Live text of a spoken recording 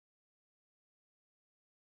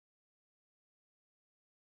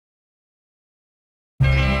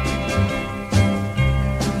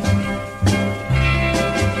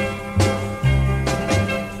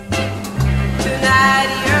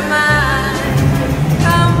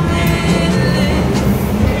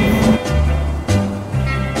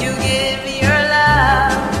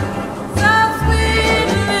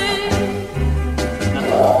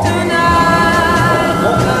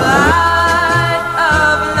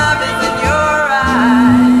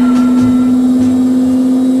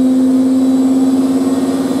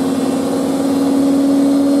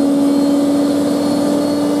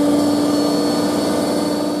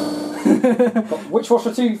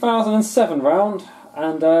Whichwasher2007 round,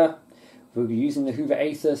 and we'll be using the Hoover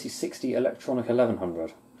A3060 Electronic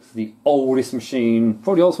 1100. It's the oldest machine,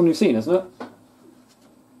 probably the oldest one you've seen, isn't it?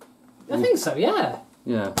 I think so, yeah.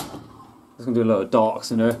 Yeah. It's going to do a lot of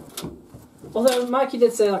darks in here. Although Mikey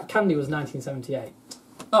did say that Candy was 1978.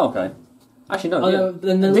 Oh, okay. Actually, no. Yeah.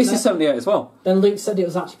 Then this is 78 as well. Then Luke said it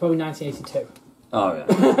was actually probably 1982. Oh,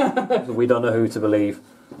 yeah. We don't know who to believe.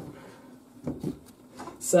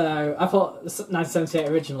 So I thought 1978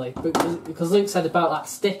 originally, because Luke said about that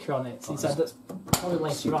sticker on it. So he said that's probably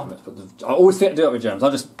later on. I always forget to do it with gems.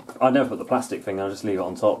 I never put the plastic thing. I just leave it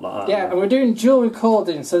on top like that. Yeah, and we're doing dual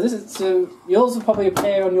recording. So yours will probably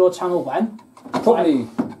appear on your channel when. I've got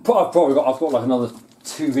like another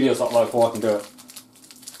 2 videos uploaded before I can do it.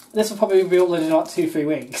 This will probably be uploaded in like 2-3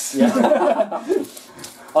 weeks. Yeah.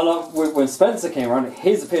 When Spencer came around,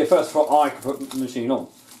 his appeared first before I could put the machine on.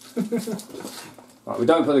 Right, we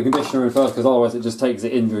don't put the conditioner in first because otherwise it just takes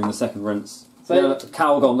it in during the second rinse. So yeah,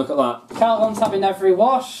 Calgon, look at that. Calgon's having every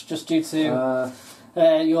wash just due to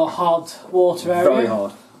your hard water area. Very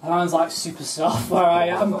hard. Mine's like super soft where I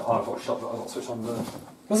am. I've got a shot, but I've got to switch on the...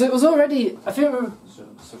 Because it was already, I think...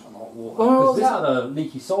 Switch on the hot water. Because this had a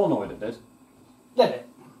leaky solenoid, it did. Did it?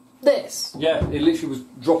 This? Yeah, it literally was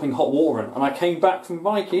dropping hot water in, and I came back from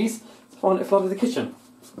Mikey's to find it flooded the kitchen.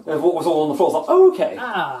 What was all on the floor, I was like, oh, okay.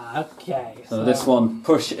 Ah, okay. So this one,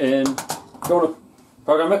 push it in. Do you want to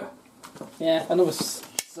program it? Yeah, another...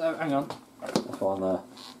 So, hang on. That's one there.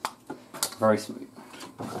 Very smooth.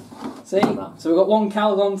 See? So we've got one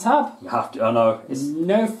Calgon tab. You have to, I know. It's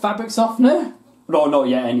no fabric softener. No, not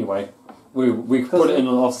yet anyway. We put it in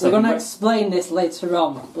the last second. We're going to explain this later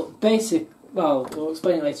on, but well, we'll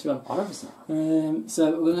explain it later on. I don't know.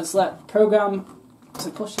 So we're going to select program to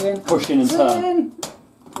push it in. Push in and turn.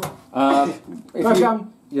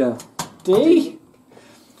 Program D. D.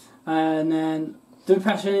 And then do we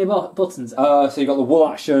press any buttons? So you've got the wool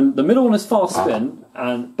action. The middle one is fast spin,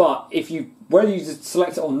 but whether you just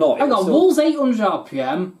select it or not, hang on, wool's 800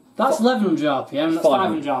 RPM. That's 1100 RPM. That's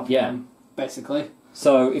 500 RPM. Yeah. Basically.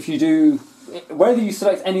 So if you do, whether you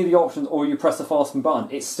select any of the options or you press the fast spin button,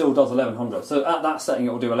 it still does 1100. So at that setting, it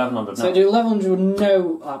will do 1100. So do 1100 with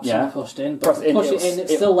no option pushed in. But push it in,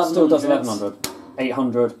 it's still 1100. Still does 1100.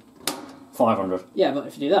 800. 500. Yeah, but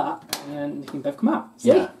if you do that, then you can both come out. See?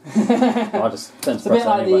 Yeah. I just tend to it's a bit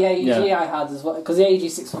like the AEG I had as well, because the AEG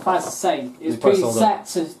 615 is the same. It was preset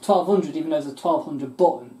to 1200, even though there's a 1200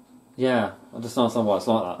 button. Yeah, I just don't understand why it's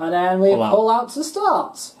like that. And then we pull out to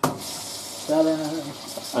start.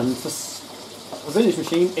 And for a vintage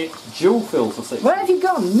machine, it dual fills for 6. Where have you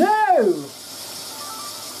gone? No!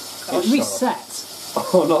 Reset.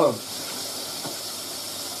 Oh no.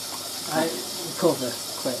 I recover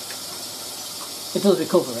quick. It does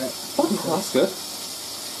recover it. Oh, that's good.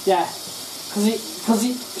 Yeah, because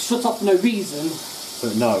it shut off for no reason. So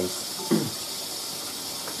it knows.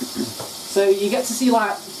 So you get to see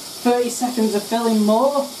like 30 seconds of filling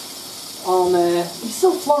more on. It's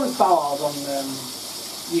still Florence Ballard on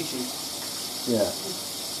YouTube. Yeah.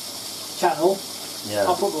 Channel. Yeah.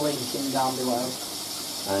 I'll put the link in down below.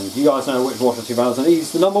 And you guys know Whichwasher2000.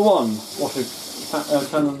 He's the #1 washer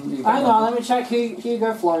channel. Hang on, let me check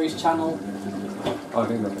Hugo Flores' channel. Oh,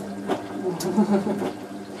 Hugo.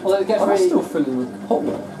 Well, it gets I'm still filling with hot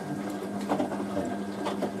water.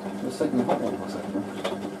 Just taking the hot water for a second.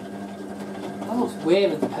 That looks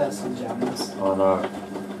weird with the personal jams. Oh no.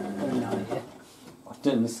 Very nice. I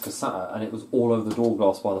did this cassette and it was all over the door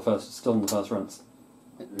glass by still in the first rinse.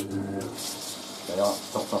 They are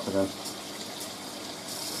stopped up again.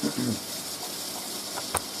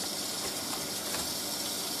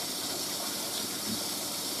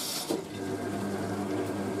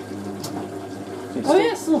 Oh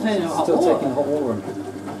yeah, it's still taking hot water. Still taking hot water in.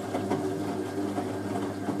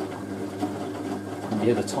 You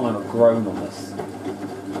hear the timer groan on this.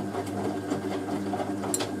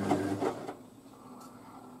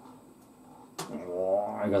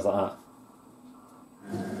 It goes like that.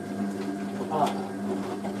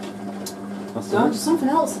 No, there's something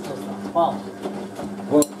else that does that. Wow.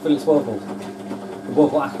 Well, Phillips Whirlpool. The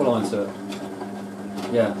Whirlpool Aqualine to it.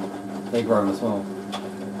 Yeah, they groan as well.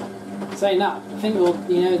 Saying that, I think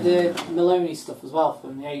the Maloney stuff as well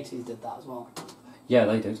from the 80s did that as well. Yeah,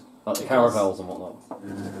 they did. Like the caravels and whatnot.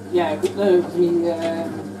 Yeah, no,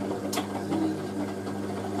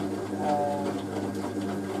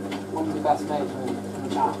 one of the best mates from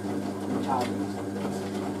childhood.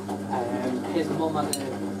 His mum had a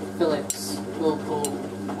Philips Whirlpool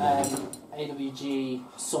AWG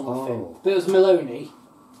something. But it was Maloney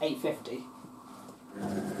 850.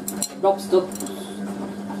 Rob Stubbs,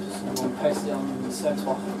 someone posted it on Service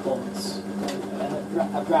Wash once,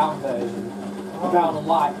 a brown version, a brown and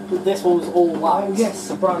white. But this one was all white. Oh yes,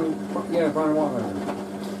 a brown and white version.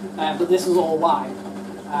 But this was all white.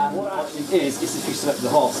 What actually is if you select the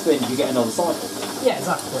half spin, you get another cycle. Yeah,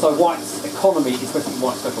 exactly. So white's economy is basically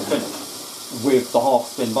white special finish with the half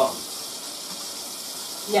spin button.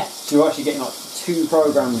 Yeah. So you're actually getting like 2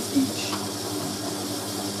 programs each.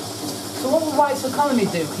 So what will white's economy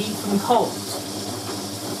do? Heat from cold?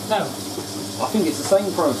 No. I think it's the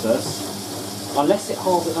same process, unless it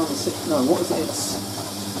halves it down to 6. No, what is it? It's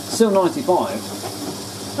still 95.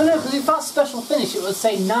 No, because if that's special finish, it would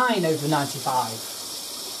say 9 over 95.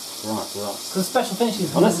 Right, so that's... Because special finish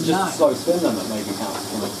is unless it's just 9. a slow spin then that maybe counts.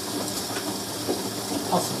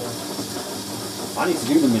 Possibly. I need to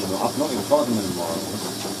do the minimum. I've not even tried the minimum.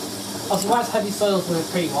 Also, white's heavy soils with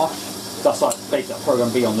a pre-wash. That's like basically that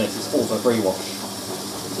program B on this. It's also pre-wash.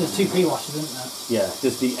 So there's 2 pre-washes, isn't there? Yeah,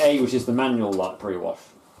 there's the A, which is the manual like pre-wash.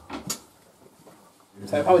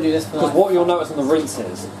 So if I would do this for Because like... what you'll notice on the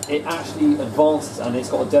rinses, it actually advances and it's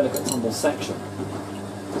got a delicate tumble section.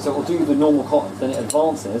 So it will do the normal cotton, then it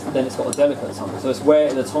advances, then it's got a delicate tumble. So it's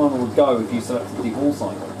where the timer would go if you selected the wall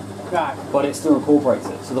cycle. Right. But it still incorporates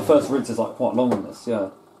it. So the first rinse is like quite long on this, yeah.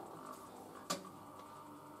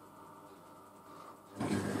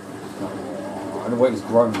 And the way it's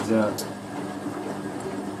grown, yeah.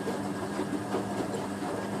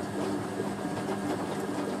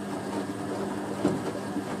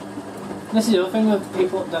 This is the other thing that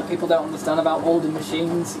people don't understand about older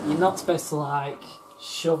machines. You're not supposed to like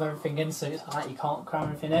shove everything in, so it's like you can't cram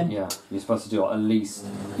everything in. Yeah, you're supposed to do it at least.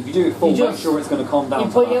 If you do it full, make sure it's going to calm down.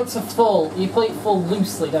 You put it up to full. You put it full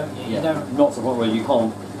loosely, don't you? Yeah. You don't Not to the point where you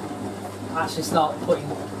can't actually start putting.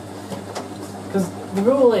 Because the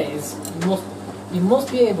rule is you must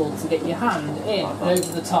be able to get your hand in and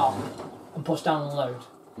over the top and push down and load.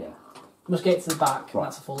 Yeah. You must get it to the back, and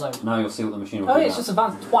that's a full load. Now you'll see what the machine will Oh, do. yeah, it's just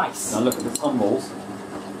advanced twice. Now look at the tumbles.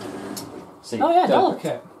 See. Oh yeah,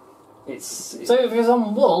 delicate. It's So if it was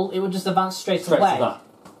on wool, it would just advance straight straight away. to that.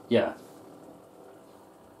 Yeah.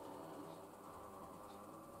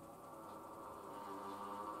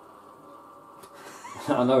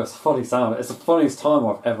 I know, it's a funny sound. It's the funniest time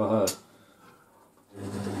I've ever heard.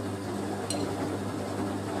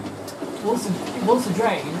 Once a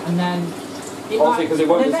drain, and then it Obviously, because it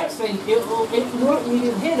won't the be next thing,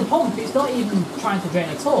 you hear the pump. It's not even trying to drain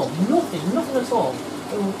at all. Nothing at all.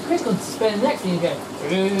 It will click on to spin. The next thing you go,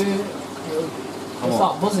 it'll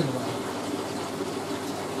start buzzing away.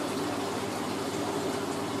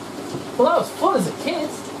 Well, that was fun as a kid.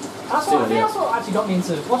 That's what I think. That's what actually got me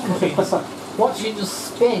into washing machines. Watching it just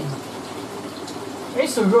spin. I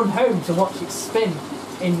used to run home to watch it spin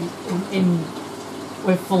in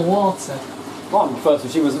with full water. My first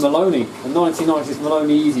machine was a Maloney, a 1990s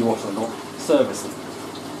Maloney Easy Washer I got serviced.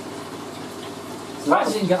 So I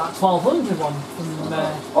actually didn't get that 1200 one from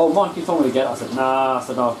oh, Mikey told me to get it. I said, nah, I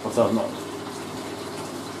said, no, myself not.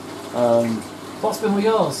 What spin were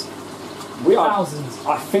yours? Thousands.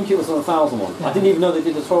 I think it was on 1,000 one. Yeah. I didn't even know they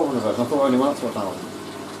did the 1200 version. I thought it only went up to 1,000.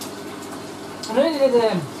 I know they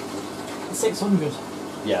did 600.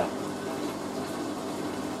 Yeah.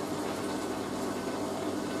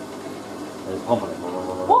 There's a pump on it.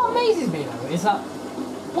 What amazes me though is that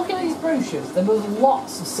looking at these brochures, there was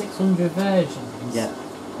lots of 600 versions. Yeah.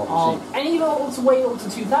 And even up to way up to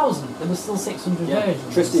 2000, there was still 600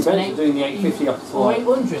 versions. Tristy Bench doing the 850 up to or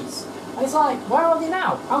 800s. And it's like, where are they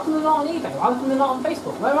now? How come they're not on eBay? How come they're not on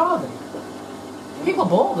Facebook? Where are they? People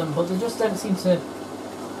bought them, but they just don't seem to.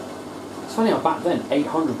 It's funny how back then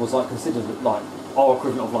 800 was like considered like our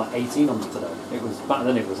equivalent of like 1800 today. It was back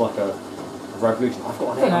then. It was like a revolution. I've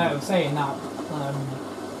got an 800. I don't know. Saying that.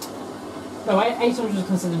 No, 800 is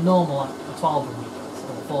considered normal, like a 1200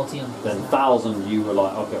 or 1400. Then 1,000, you were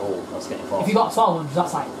like, okay, oh, that's getting fast. If you got 1200,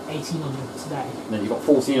 that's like 1800 today. And then you got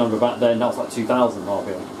 1400 back then. That was like 2,000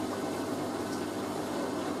 RPM.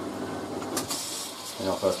 In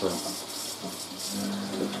our first rinse.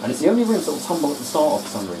 And it's the only rinse that will tumble at the start of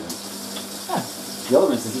for some reason. Yeah. The other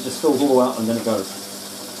rinses, it just fills all out and then it goes.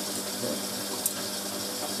 Yeah.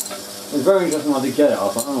 It's very interesting when I did get it. I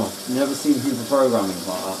was like, oh, never seen Hoover programming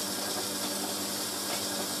like that.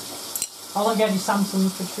 How long have you Samsung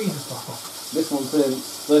for freezers for? This one's been,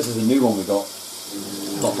 this is a new one we got.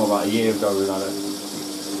 Not for about a year ago we had it.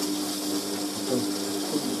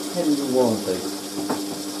 Pending warranty.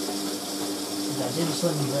 Digital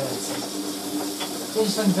inverter.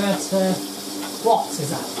 Digital inverter. What is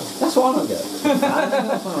that? That's what I don't get. I don't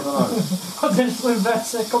know. A digital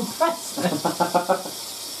inverter compressor.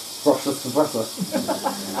 Brushless compressor.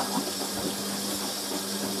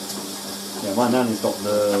 Yeah, Yeah, my nanny's got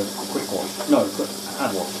the quick wash. No, quick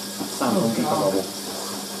ad wash. Samsung Eco Bubble.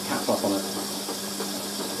 Cap up on it.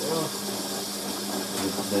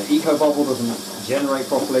 The Eco Bubble doesn't generate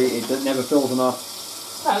properly, it never fills enough.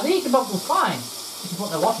 No, the Eco Bubble's fine. If you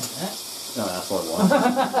put no washing in it. No, that's what I want.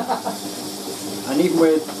 And even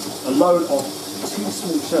with a load of 2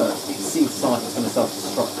 small shirts, it seems like it's going to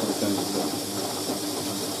self-destruct when it's going to do.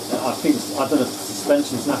 I think, I don't know if the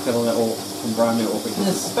suspension's knackered on it or from brand new or if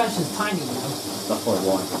the suspension's tiny, you know. That's probably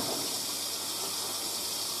why.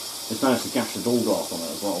 It's managed to gash the door glass on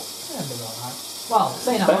it as well. Yeah, it'll be alright. Well,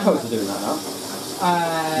 saying that. Becco's are doing that now.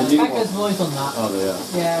 Becco's always done that. Oh, yeah.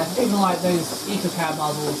 Yeah, even like those EcoCab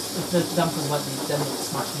models, if the dampers went then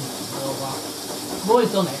it's smashing and all that. They've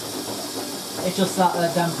always done it. It's just that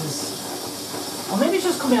the dampers, or maybe it's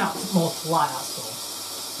just coming out more to light, that's all.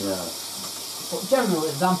 Yeah. But generally,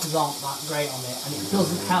 the dampers aren't that great on it, and it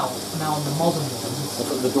doesn't help now on the modern ones.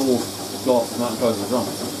 The door glass is not closed as well.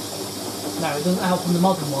 No, it doesn't help on the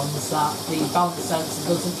modern ones that the balance sensor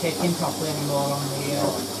doesn't kick in properly anymore on the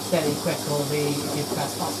steady quick or the if you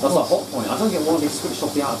press fast. That's like Hotpoint. I don't get why they switched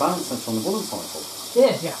off the out of balance sensor on the bullet cycle.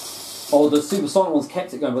 It is, yeah. Oh, the supersonic ones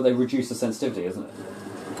kept it going, but they reduced the sensitivity, isn't it?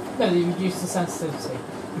 No, they reduced the sensitivity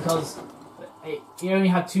because you only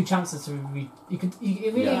had 2 chances to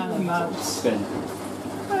spin.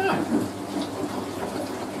 I don't know.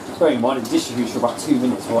 Bearing in mind, it distributes for about 2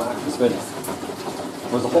 minutes for it actually spins.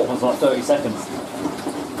 Whereas the hot one's like 30 seconds.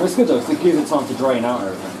 But it's good though, because it gives it time to drain out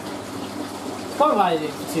everything. Probably why they did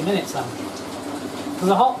it for 2 minutes then. Because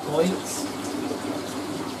the hot points,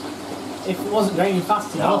 if it wasn't draining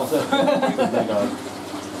fast enough. There you go.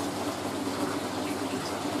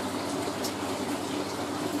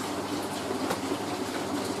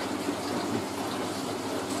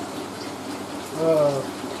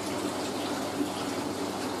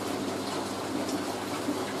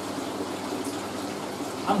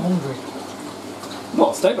 I'm hungry.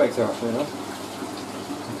 What, steak bakes are actually, no?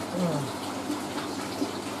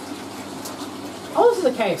 I was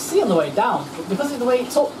at the KFC on the way down, but because of the way it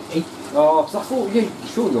took me. Oh, because I thought, yeah,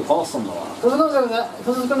 surely you'll pass something like that. Because I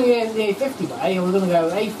was going to go the A50 way, or we were going to go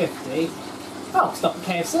A50. Oh, stop at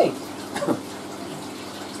KFC.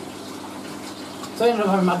 So I ended up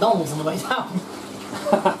having McDonald's on the way down.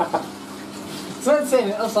 So I was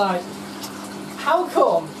saying, I was like, how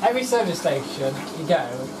come every service station you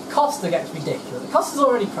go, Costa gets ridiculous. Costa's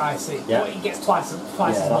already pricey, yeah. But it gets twice as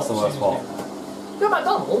much. That's the worst part. Go to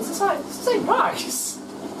McDonald's, it's like it's the same price.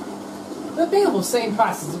 The being the same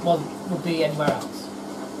price as it would be anywhere else,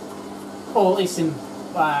 or at least in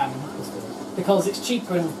because it's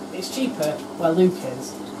cheaper where Luke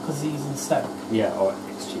is because he's in Stoke. Yeah, oh,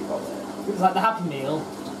 it's cheap out there. It was like the Happy Meal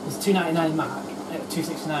was £2.99 in Mac,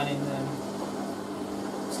 £2.69 in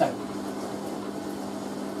Stoke,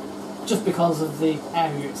 just because of the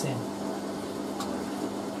area it's in.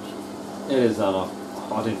 It is, I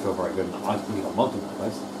didn't feel very good. I think we got mugged in that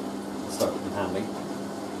place. Stoke and Hanley.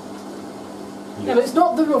 Yeah, but it's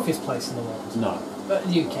not the roughest place in the world. No. But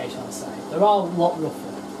the UK, shall I say. There are a lot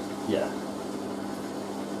rougher. Yeah.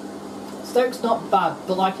 Stoke's not bad,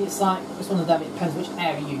 but like it's one of them, it depends which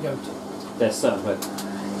area you go to. There's certain places.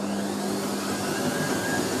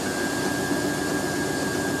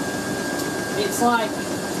 It's like...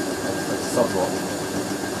 Subrock.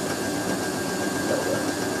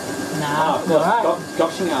 Nah, right.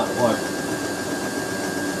 Gushing out the pipe.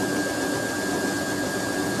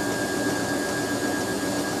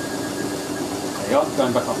 There you go,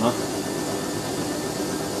 going back up now.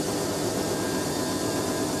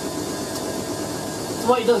 So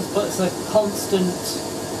what he does is puts a constant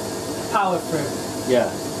power through. Yeah,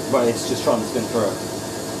 but it's just trying to spin through it.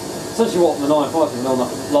 Essentially what the 950 and on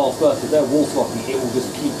that last burst, if they're waterlocking, it will just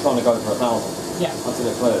keep trying to go for 1,000. Yeah. Until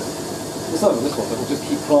it clears. It's over this one, it will just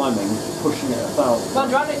keep climbing, pushing it 1,000. But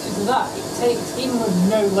the advantage of that, it takes, even with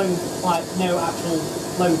no load, like no actual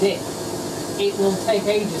load in, it will take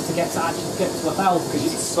ages to get to 1,000. Because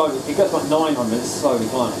it's slowly, it gets like 900 and it's slowly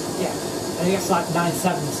climbing. Yeah. And it gets like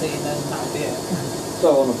 970 and then that'll be it.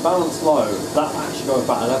 So on a balanced load, that actually goes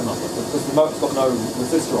about 1,100 because the motor's got no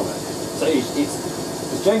resistor on it. So it's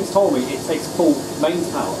as James told me, it takes full mains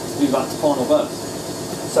power to do that final burst.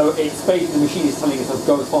 So it's basically the machine is telling it to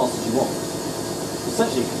go as fast as you want.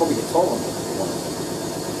 Essentially, you can probably get 1,200 if you want it.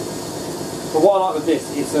 But what I like with this,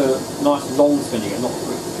 it's a nice long spin, you get not a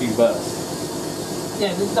quick few bursts.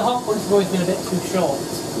 Yeah, the Hotpoint's have always been a bit too short.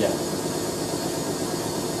 Yeah.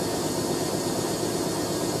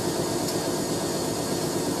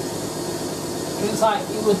 It's like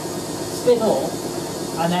it would spin up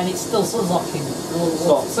and then it's still suds-locking.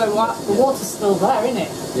 So the water's still there, isn't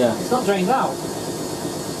it? Yeah. It's not drained out.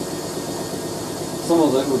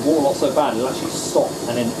 sometimes it would wall up so bad it'll actually stop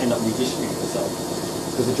and then end up redistributing itself.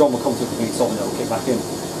 Because the job will come to a complete stop and it'll kick back in.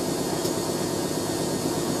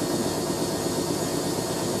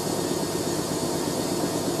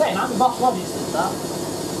 Saying that, the Bosch Logic did that.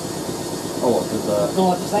 Oh, what does That's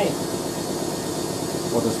all I'm just saying.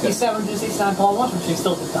 what does The get? 769 pound washing machine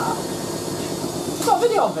still did that. I've got a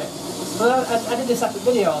video of it. But I did a separate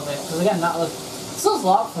video of it, because again, that was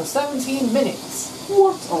Suzzlock for 17 minutes.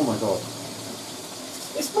 What? Oh my god.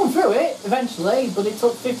 It's gone through it, eventually, but it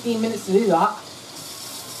took 15 minutes to do that.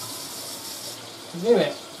 To do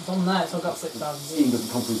it. It's on there, so I've got 6,000 Steam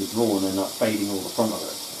doesn't come through the drawer and then like fading all the front of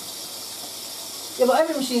it. Yeah, but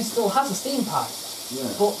every machine still has a steam pipe.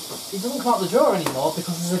 Yeah. But it doesn't come out the drawer anymore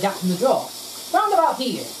because there's a gap in the drawer. Round about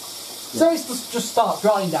here. So it just starts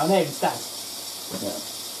drying down here instead. Yeah.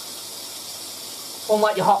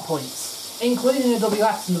 Unlike your Hotpoints, including the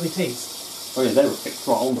WFs and WTs. Oh yeah, they were fixed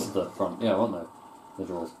right onto the front, yeah, weren't they? The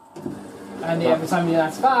drawers. And every time you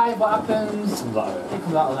 95, what happens? Comes out of it. It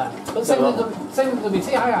comes out of there. But same with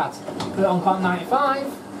WT I had. Put it on cotton 95,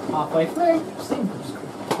 halfway through, steam just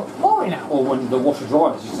pouring out. Or when the washer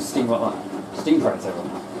dryers used to steam like that. Steam trains over.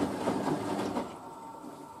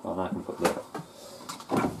 Oh, now I can put the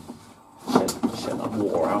shed that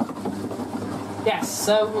water out. Yes,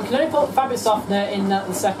 so we can only put fabric softener in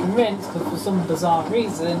the second rinse because for some bizarre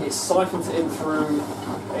reason It siphons it in through.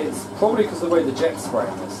 It's probably because of the way the jet's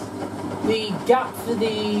spraying this. the gap for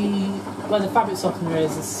where the fabric softener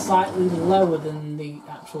is slightly lower than the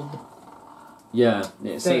actual Yeah, so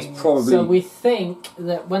thing. it's probably. So we think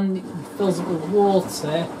that when it fills up with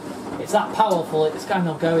water, it's that powerful. It's kind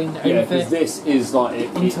of going Yeah, over because this is like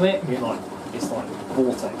into it. It's like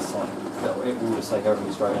vortex, like it will just take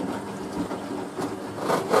everything straight in.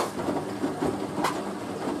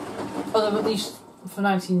 Although at least for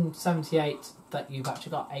 1978, that you've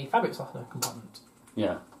actually got a fabric softener component.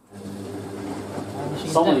 Yeah. And the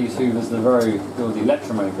machines Some of don't. these Hoovers, the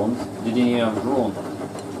electromade ones, didn't even have a drawer on them.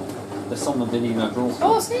 There's some that didn't even have drawers.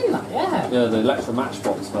 Oh, I've seen that, yeah. Yeah, the Electro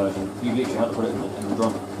Matchbox version, you literally had to put it in the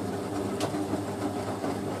drum.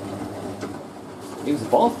 It was a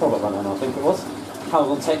bath product then, I think it was. How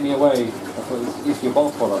will take me away? I thought it used to be a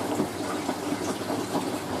bath product.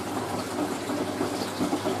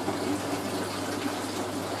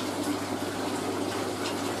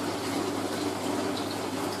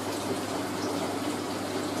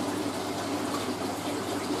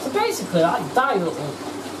 So basically, that dial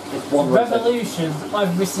It's one rotation. revolution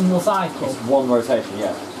every single cycle. It's one rotation,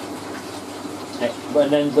 yeah.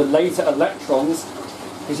 And then the later electrons,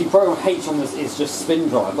 because you program H on this is just spin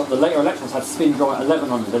dry, but the later electrons had spin dry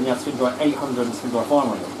 1100, then you had spin dry 800 and spin dry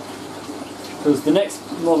 500. Because the next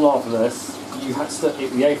model after this, you had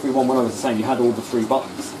the A31 when I was the same, you had all the three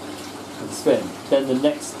buttons for the spin. Then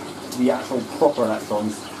the actual proper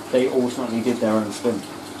electrons, they automatically did their own spin.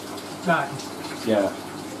 Right. Yeah.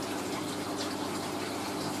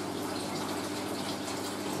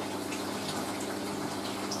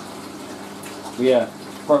 But yeah,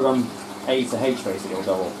 program A to H basically,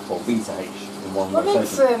 or B to H in one Well,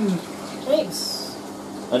 rotation. it's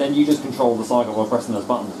And then you just control the cycle by pressing those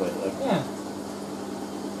buttons basically. yeah.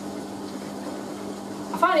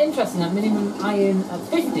 I find it interesting that minimum iron at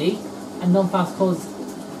 50 and non-fast colours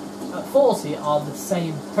at 40 are the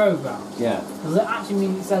same program. Yeah. Does it actually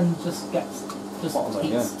mean it then just Bottom load,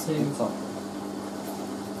 heats yeah. to? Inside.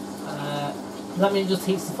 Does that mean it just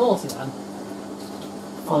heats to 40 then?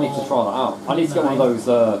 I need to try that out. I need to get one of those.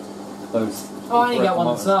 Oh, I need to get one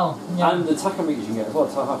as well. Yeah. And the tachometers you can get as well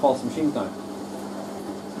to how fast the machine's going.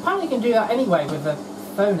 Apparently you can do that anyway with the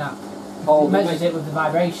phone app. Oh, It measures it with the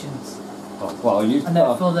vibrations. Oh, well, you. And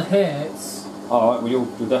then for the hertz. Alright, well, you'll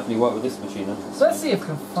definitely work with this machine then. So let's see if we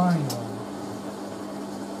can find one.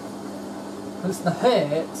 It's the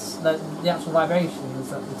hertz, the actual vibrations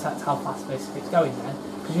that detect how fast basically it's going then.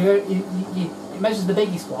 Because it measures the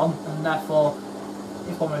biggest one, and therefore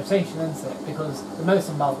it's one rotation, isn't it? Because the most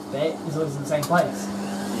unbalanced bit is always in the same place.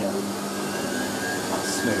 Yeah.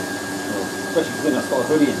 That's smooth. Well, especially because that's got a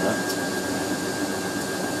hoodie in there.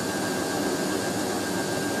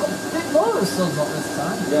 Got a bit more of the suns up this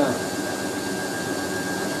time. Yeah.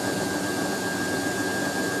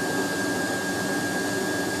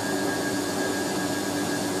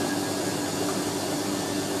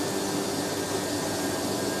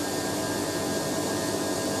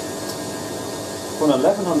 For an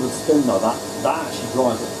 1100 spin though, that actually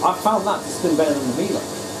drives it. I found that to spin better than the Miele.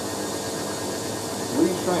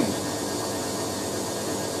 Really strange.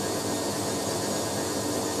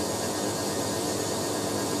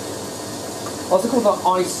 What's it called? The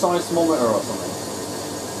isoseismometer or something?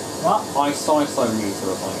 What? Isoisometer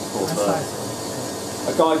or something it's called.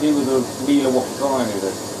 A guy did with a wheeler washer dryer who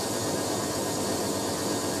did.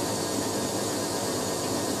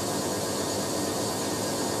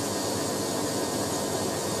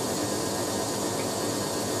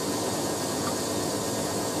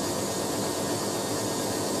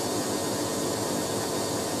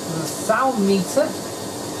 Sound meter,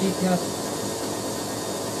 GPS,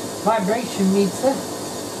 vibration meter.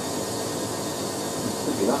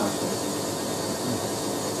 Could be that actually.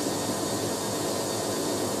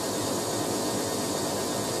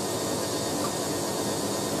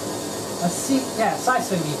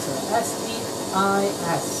 Seismometer,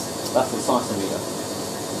 S-E-I-S. That's the seismometer.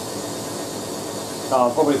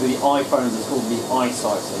 Probably for the iPhones it's called the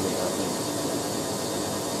iSeismometer, I think.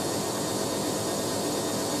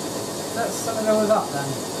 Let's have a go with that then.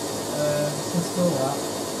 Install that.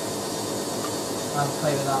 I'll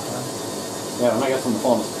play with that then. Yeah, and I guess from the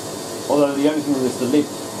farmers. Although the only thing with this, the lid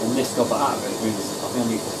on this got out of it, means I think I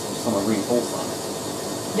need to somewhere reinforce that.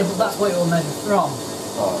 Yeah, but that's what it will measure from.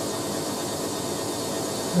 Oh.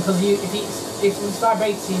 Because if it's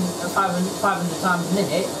vibrating at 500 times a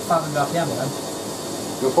minute, 500 RPM then.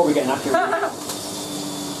 You'll probably get an accurate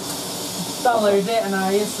Download it and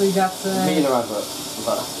I instantly got meter advert.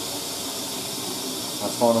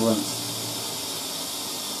 That's final rinse.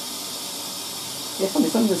 Yeah, funny,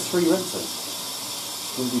 it's only just 3 rinses.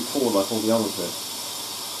 It wouldn't be 4 like all the others did.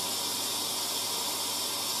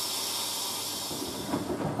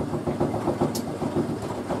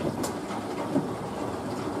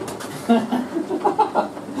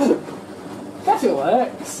 Guess it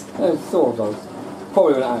works. Yeah, it sort of does.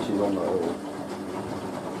 Probably when it actually is on there at all.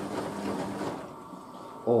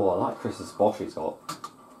 Oh, I like Chris's Bosch he's got.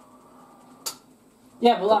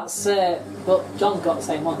 Yeah, but that's but John's got the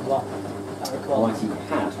same one as well. I recall. Like he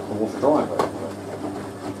had a washer dryer version of it.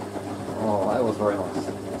 Oh, that was very nice.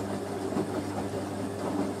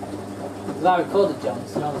 Because I recorded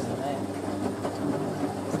John's in there.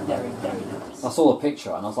 It's very, very nice. I saw a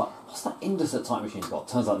picture and I was like, what's that Indesit type machine he's got?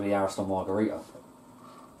 Turns out to be Ariston Margarita.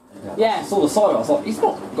 Yeah. I saw the side of it, I was like, he's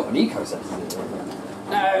not got an eco sensor.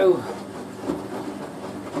 No.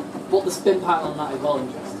 But the spin pattern on that is well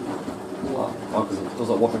interesting. Oh, because it does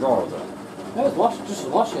that washer dryer, was it? No, it's just a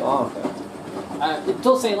washer. Oh, okay. It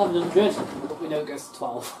does say 1100, but we know it goes to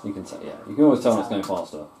 12. You can tell, yeah. You can always tell when it's going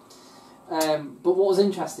faster. But what was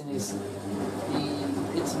interesting is the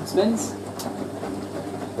instant spins.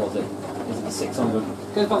 What was it? Is it the 600?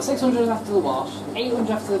 Goes about 600 after the wash,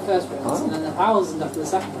 800 after the first rinse, and then 1000 after the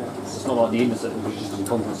second rinse. It's not like the Indesit, which is just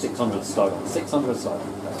gone from 600 slow. 600 slow.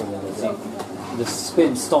 That's all they see. The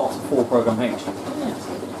spin starts at 4 program H. Yeah.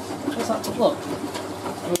 Just like, look,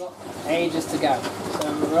 we've got ages to go. So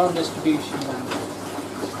we're on distribution now.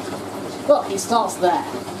 Look, it starts there.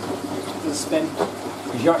 The spin.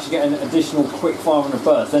 Because you actually get an additional quick 500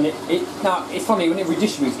 burst. And now, it's funny, when it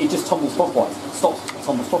redistributes, it just tumbles clockwise. It stops,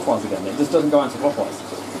 tumbles clockwise again. It just doesn't go anti-clockwise.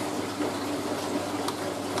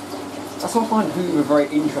 That's what I find Hoover very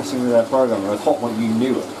interesting with their program. Whereas Hotpoint, you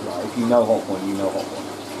knew it. Right? If you know Hotpoint, you know Hotpoint.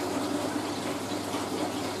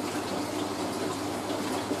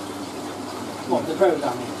 What, the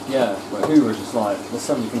programming? Yeah, but Hoover is just like, there's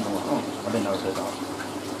so many things I'm like, oh, I didn't know it did that.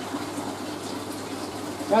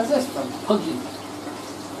 Where's this from? Pudgy.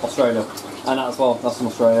 Australia. And that as well, that's from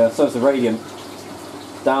Australia. So it's a Radiant.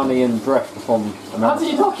 Downey and Brecht from America. How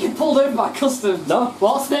did you not get pulled over by customs? No.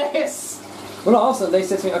 What's this? Well, I asked them, they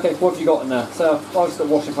said to me, okay, what have you got in there? So I just got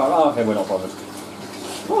washing powder. Oh, okay, we're not bothered.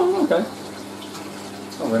 Oh, okay.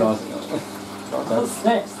 Not realising that. Okay. What's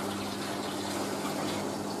this?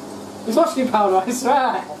 It's washing powder, I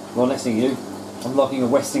swear. Well, next thing you do, I'm locking a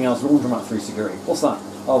Westinghouse laundromat through security. What's that?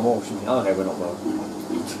 Oh, washing. Okay, we're not bothered.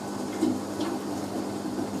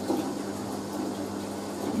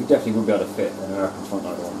 You definitely would be able to fit an American front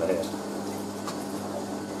loader under here.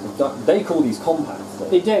 They call these compacts.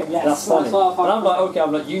 They do, yes. That's funny. That's what And I'm like, okay,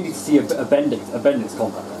 you need to see a Bendix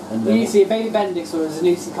compact. And you need to see a Baby Bendix or a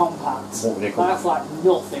Zanussi compact. What would they call That's like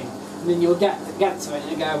nothing. And then you'll get to it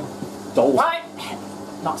and you go, Dolls. right,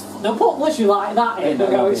 they'll put literally like that in and they'll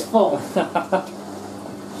go, it's full.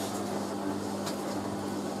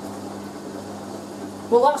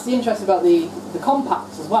 Well, that's the interest about the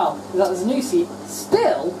compacts as well, is that the Zanussi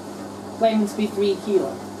still claiming to be 3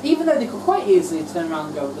 kilo. Even though they could quite easily turn around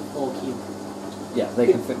and go with the 4 kilo. Yeah, they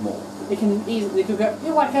can fit more. They can easily, they could go,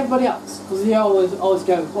 like everybody else, because they always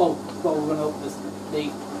go, well, we're going to up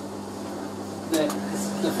the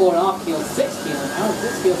 4.5 kilo to 6 kilo now.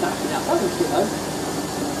 6 kilo's actually now 7 kilo.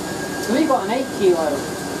 So we've got an 8 kilo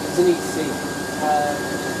Zanussi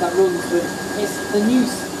that runs with, it's the new,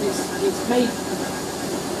 it's made,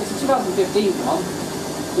 it's a 2015 one,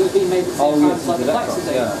 that have been made at the same time as like the Dedeck,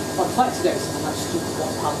 Plexidose. yeah. Like the Plexidose, and that's just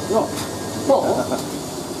one pound wrong. But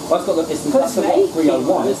Well, it's got the, that's the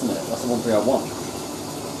 1301, isn't it? That's the 1301.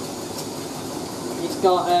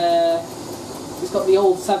 it's got the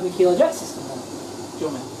old 7 kilo jet system there. Do you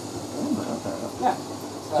want me? Yeah.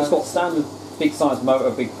 So it's got standard big size motor,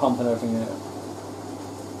 big pump and everything in it.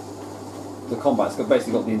 The compact's got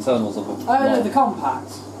basically got the internals of a No, the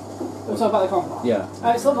compact. We're talking about the compact. Yeah.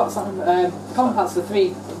 It's all got something. The compact's the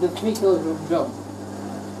 3 kilogram drum.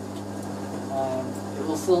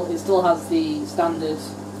 It still has the standard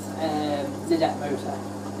Nidec motor.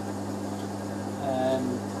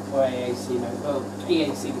 Or AAC motor. Well,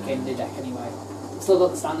 EAC became Nidec anyway. It's still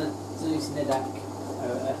got the standard Zeus Nidec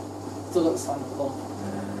motor. Still got the standard pump.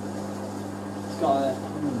 It's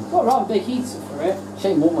got a rather big heater for it.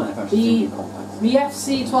 Shame more manufacturers do compacts. The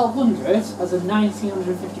FC1200 has a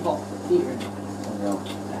 1950 watt heater in it. Yeah.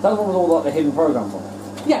 That one with all like the hidden programs on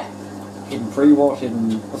it. Yeah. Hidden pre-wash,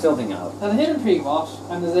 hidden... What's the other thing out? There's a hidden pre-wash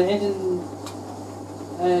and there's a hidden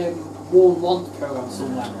warm want program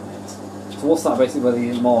somewhere on it. So what's that basically where they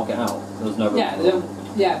didn't mark it out? There's no room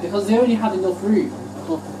because they only had enough room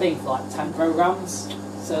above the thing for like 10 programs.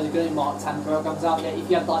 So they're going to mark 10 programs out. If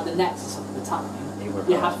you had like the Nexus at the time,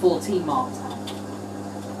 you had 14 marked out.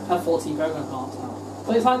 Had 14 programs marked out.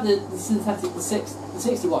 But it's like the synthetic, the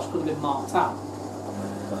 60 wash could have been marked out.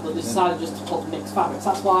 But they decided just to put mixed fabrics.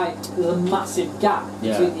 That's why there's a massive gap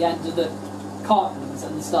between the end of the cartons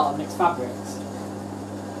and the start of mixed fabrics.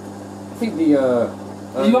 I think the...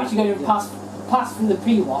 you actually go to pass through the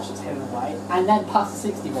pre-wash that's hidden away, and then pass the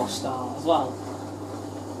 60 wash start as well.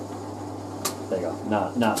 There you go.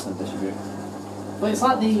 Now it's going to distribute. But it's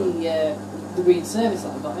like the green service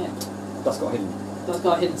that I've got in. That's got hidden. That's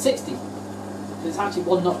got a hidden 60. It's actually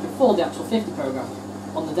one notch before the actual 50 program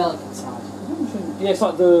on the delicate side. Yeah, it's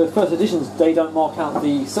like the first editions, they don't mark out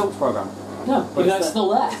the Silks program. No, but it's still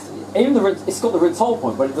there. Even it's got the rinse hold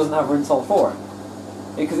point, but it doesn't have a rinse hold for it.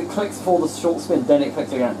 Because it clicks before the short spin, then it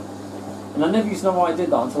clicks again. And I never used to know why I did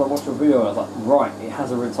that until I watched a video and I was like, right, it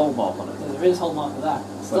has a rinse hold mark on it. There's a rinse hold mark for that.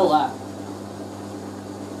 It's still there.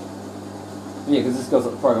 Yeah, because this goes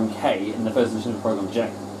up to program K in the first edition of program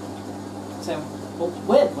J. So, well,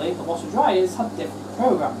 weirdly, the Washer Dryers have a different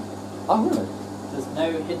program. Oh, really? There's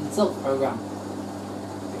no hidden silk program.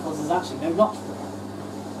 Because there's actually no notch for it.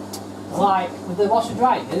 Like, with the Washer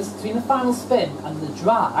Dryers, between the final spin and the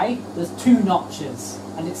dry, there's 2 notches.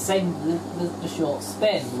 And it's same with the short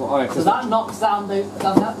spin. Right, so that knocks out the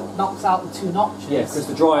 2 notches. Yeah, because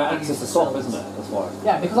the dryer acts as the soft, isn't it? That's why.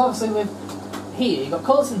 Yeah, because obviously with here, you've got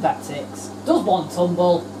colour synthetics, does 1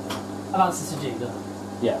 tumble, advances to Judah.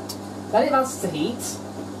 Yeah. Then it advances to heat,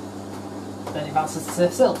 then it advances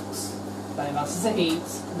to silks, then it advances to heat,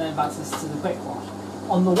 and then it advances to the quick wash.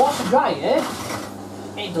 On the washer dryer,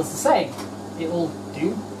 it does the same. It will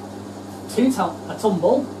do a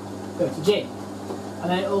tumble, go to G, and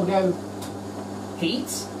then it will go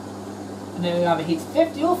heat, and then it will have a heat of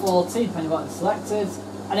 50 or 40, depending on what it's selected,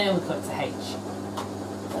 and then it will click to H.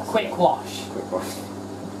 Quick wash. Quick wash.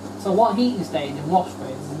 So what heating stage and wash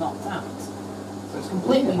phase is knocked out. So it's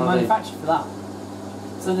completely manufactured for that.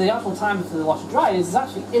 So the actual timer for the washer dryers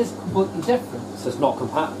is completely different. So it's not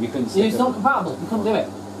compatible. You couldn't. It's not compatible. You couldn't do it.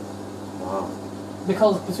 Wow.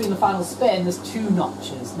 Because between the final spin, there's 2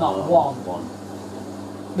 notches, not one.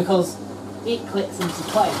 Because it clicks into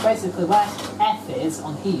place. Basically, where F is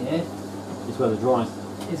on here is where the dry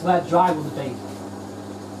is where dry will be.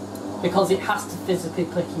 Because it has to physically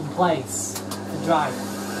click in place to dry.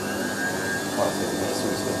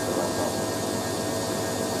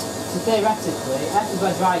 So theoretically, F is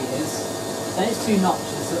where dry is, then it's 2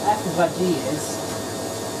 notches, so F is where G is,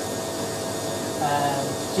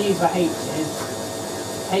 G is where H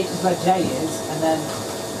is where J is, and then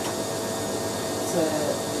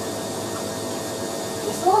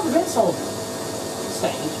it still has a rinse hold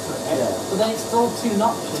stage for it, but then it's still 2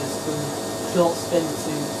 notches from short spin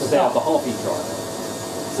to but they have the half-heat dryer.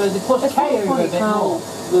 So they push K over a bit more.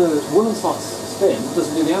 The woolen slice spin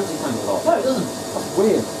doesn't do the anti-tangle half. No, it doesn't. That's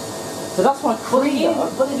weird. So that's why Creda...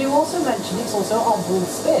 But they do also mention it's also on wool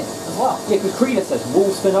spin as well. Yeah, because Creda says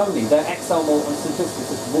wool spin only. Their XL malt and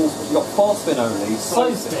Simplicity says wool spin. You've got fast spin only,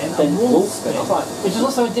 slow spin, then and wool spin. Like, which is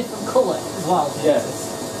also a different colour as well. Yeah.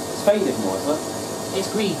 It's faded more, isn't it?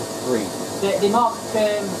 It's green. Green. They mark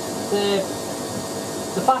the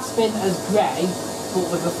fast spin as grey, but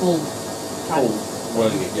with a full kind of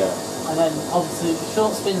wording, yeah. And then obviously the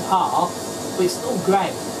short spin's half, but it's still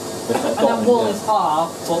grey. And then wool is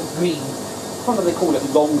half, but green. Why do they call it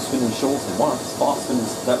long spin and short spin? Why not fast spin and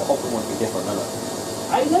that Hotpoint would be different, isn't it?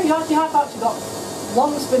 I know you actually have got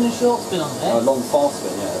long spin and short spin on this. Long fast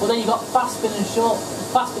spin, yeah. But then you've got fast spin and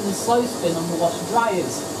slow spin on the washer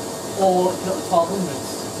dryers, or you've got the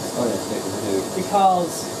 1200s. Oh yeah, they do.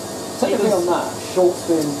 Because technically on that, short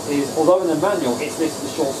spin is, although in the manual it's listed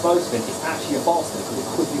as short slow spin, it's actually a fast spin because it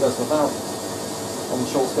quickly goes to 1,000 on the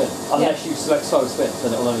short spin. Unless you select slow spin,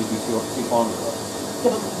 then it will only do 200.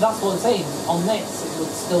 Yeah, but that's what I'm saying. On this, it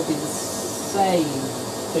would still be the same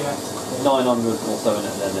theoretically. 900 or so in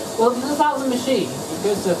it then. Well, if it's a 1,000 machine, it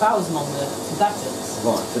goes to 1,000 on the synthetics.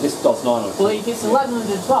 Right, so this does 900. Well, if it's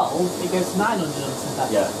 1112, it goes to 900 on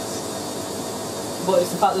synthetics. Yeah. But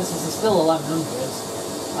it's the fact this is still 1100,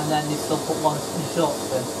 and then you still put one in short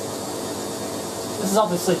spin. This is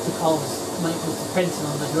obviously because when it comes to printing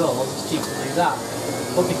on the drawers, it's cheaper to do that.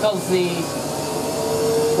 But because the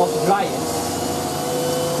washer dryers,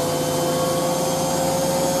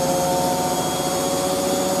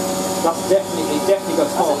 that's definitely, it definitely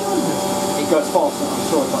goes fast. It goes fast, I'm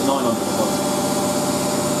sure it's like 900 or something.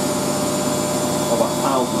 Or about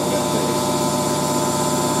 1,000 I'll get to.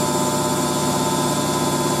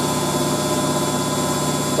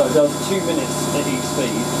 So it does 2 minutes at each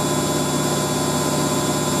speed.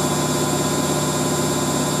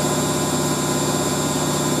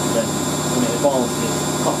 Then when it advances,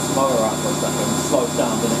 it cuts the motor out for a second, slows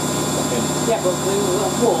down the next second. yeah, but the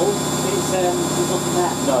wall, it's nothing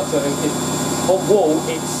there. No, so on wall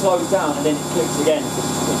it slows down and then it clicks again to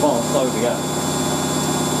advance slow again.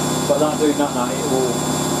 But that doing that now, it will.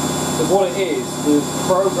 So what it is, the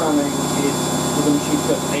programming is for the machine to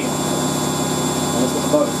go to 800. And it's got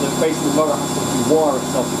the motor, so basically the motor has to rewire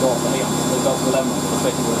itself to go up to 800, so it goes to 1100. That's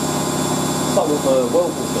basically what it's like what the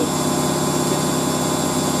Whirlpool does.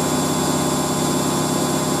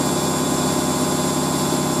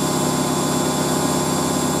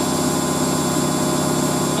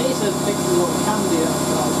 I need to pick the little candy up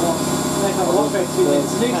that I want. Like I want to do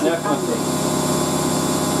this nuclear candy.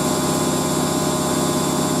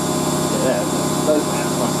 Yeah, those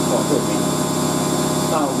apps are quite good. I mean,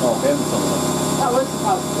 1,000 RPM some of them. That was the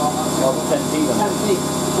power got that. Well, 10T then. 10T,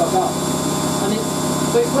 which I got. And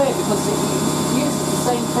but it's weird because it uses the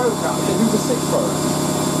same program. Is it Hoover 6 program?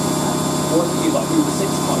 Or does it use like Hoover 6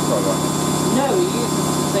 type program? No, it uses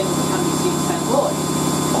the same as the Candy C10 Lloyd.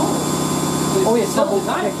 Oh yeah, Tumble Tumble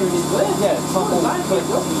Dryers is weird. Yeah, Tumble Dryers click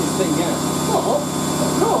is up with this thing, yeah. But,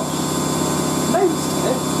 gosh, most of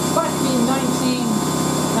it, back in 1990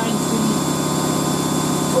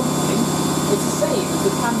 something, it's the same as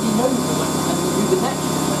the Candy Nova and the Hoover Next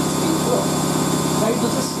when it's been up. So it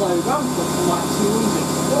does a slow ramp up from like 200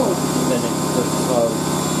 to 400. And then it does slow.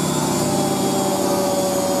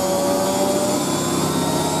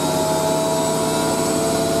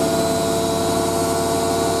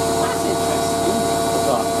 That's interesting. What's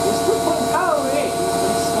that? It's still putting power in, but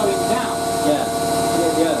it's slowing down. Yeah.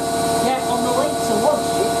 Yeah, on the later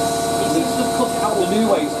ones, it seems to have cut it out. The new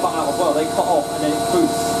waves cut out as well, they cut off and then it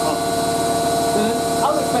boosts up. I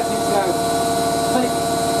was expecting it to go click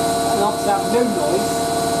and obviously have no noise.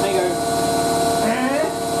 And they go, eh?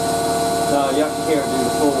 No, you have to hear it do the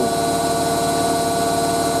full.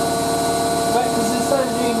 But because instead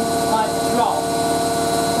of doing like drop,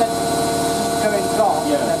 instead of just going drop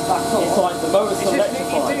and then back up, It's like the motor's it's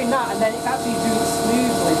electrified. doing that and then it's actually doing it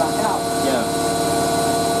smoothly back out. Yeah.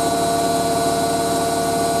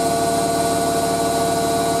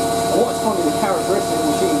 And what's funny, the characteristic of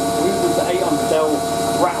the machine, the Hoovers at 800, they'll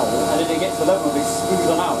rattle, and then it gets to 1100, they smooth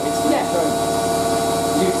them out. It's really strange.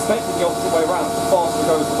 You'd expect it the opposite way around. The faster it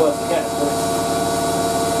goes, the worse it gets. But it's...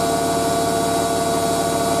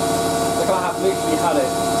 Like I have literally had it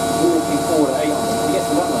walking forward at 800, when it gets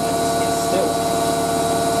to 1100, it's still.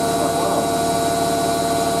 It's like, wow.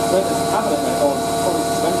 So there's a cabinet mate on probably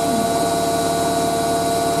suspension.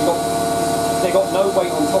 They got no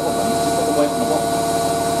weight on top of them, just got the weight on the bottom.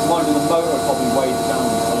 Mind you, the motor probably weighs it down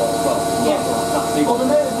a lot as well. Yeah. That big. Well, the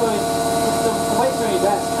motors were, the weight's really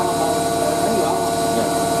there to counterbalance anyway. Yeah.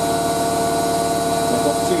 They've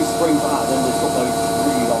got 2 springs for that, then they've got those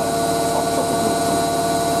really like tough chocolate wheels.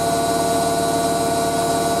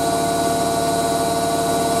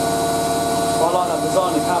 But I like that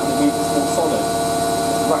design of the cabinet, means it's more solid.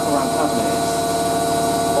 It's a wrap-around cabinet, it's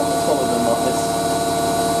a lot more solid than like this.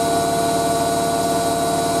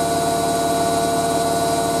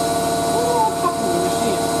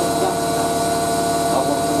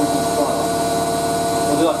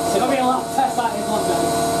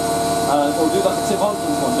 Or do like a Tim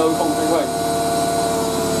Hodgkins one, no concrete weight.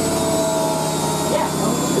 Yeah,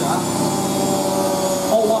 I'll do that.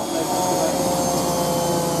 Whole lot no concrete weight.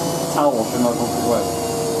 Towel wash and no concrete weight.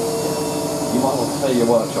 You might want to pay your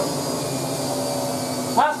workshop.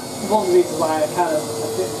 That's one of the reasons why I kind of a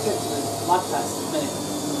bit strict with lab tests at the minute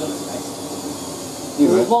in the gun space.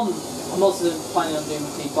 There's one I'm also planning on doing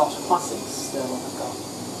with the Bosch plastics still. I've got.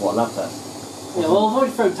 What, lab test? Yeah, well, I've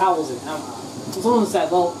already thrown towels in, haven't I? So someone said,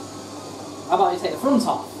 well, how about you take the front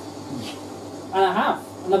off? And I have.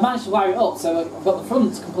 And I've managed to wire it up, so I've got the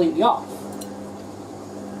front completely off.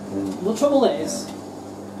 The trouble is,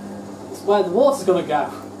 it's where the water's going to go.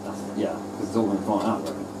 Yeah, because it's all going to fly out,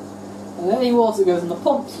 right? And any water that goes in the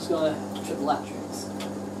pumps is going to trip electrics.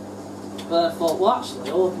 But I thought, well,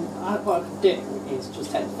 actually, what I could do is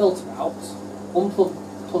just take the filter out, unplug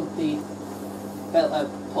the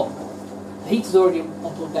pump. The heater's already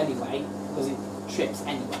unplugged anyway, because it trips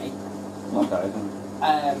anyway. Okay.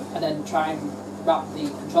 And then try and wrap the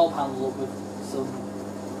control panel up with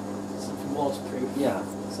something waterproof. Yeah.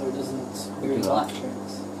 So it doesn't ruin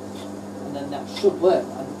electrics. And then that should work.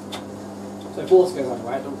 So if water goes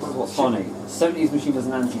anyway, it don't. What's funny, 70s machine does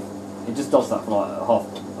an it just does that for like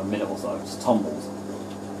a minute or so, it just tumbles.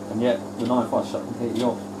 And yet the 95 shut completely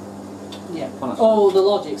off. Yeah. Oh, the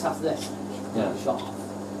logic's after this. Yeah. Shut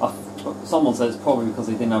off. Someone says it's probably because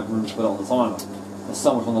they didn't have room to put it on the timer. There's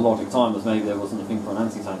so much on the logic timers, maybe there wasn't a thing for an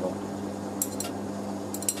anti-tangle.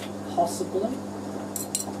 Possibly.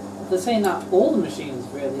 They're saying that all the machines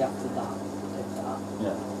really after that did that.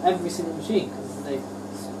 Yeah. Every single machine, because they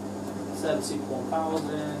serve Super 1000,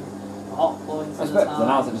 the Hotpoint. I expect the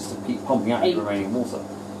allows it just to keep pumping out the remaining water.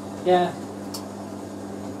 Yeah.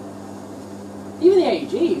 Even the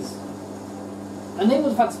AEGs. And they would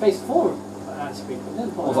have had space for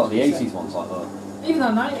What about the 80s ones like that? Even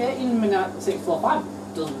the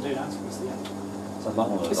 645 doesn't do an anti-grease yet. So that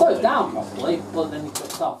one it slows down properly, but then you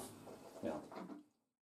cut it off.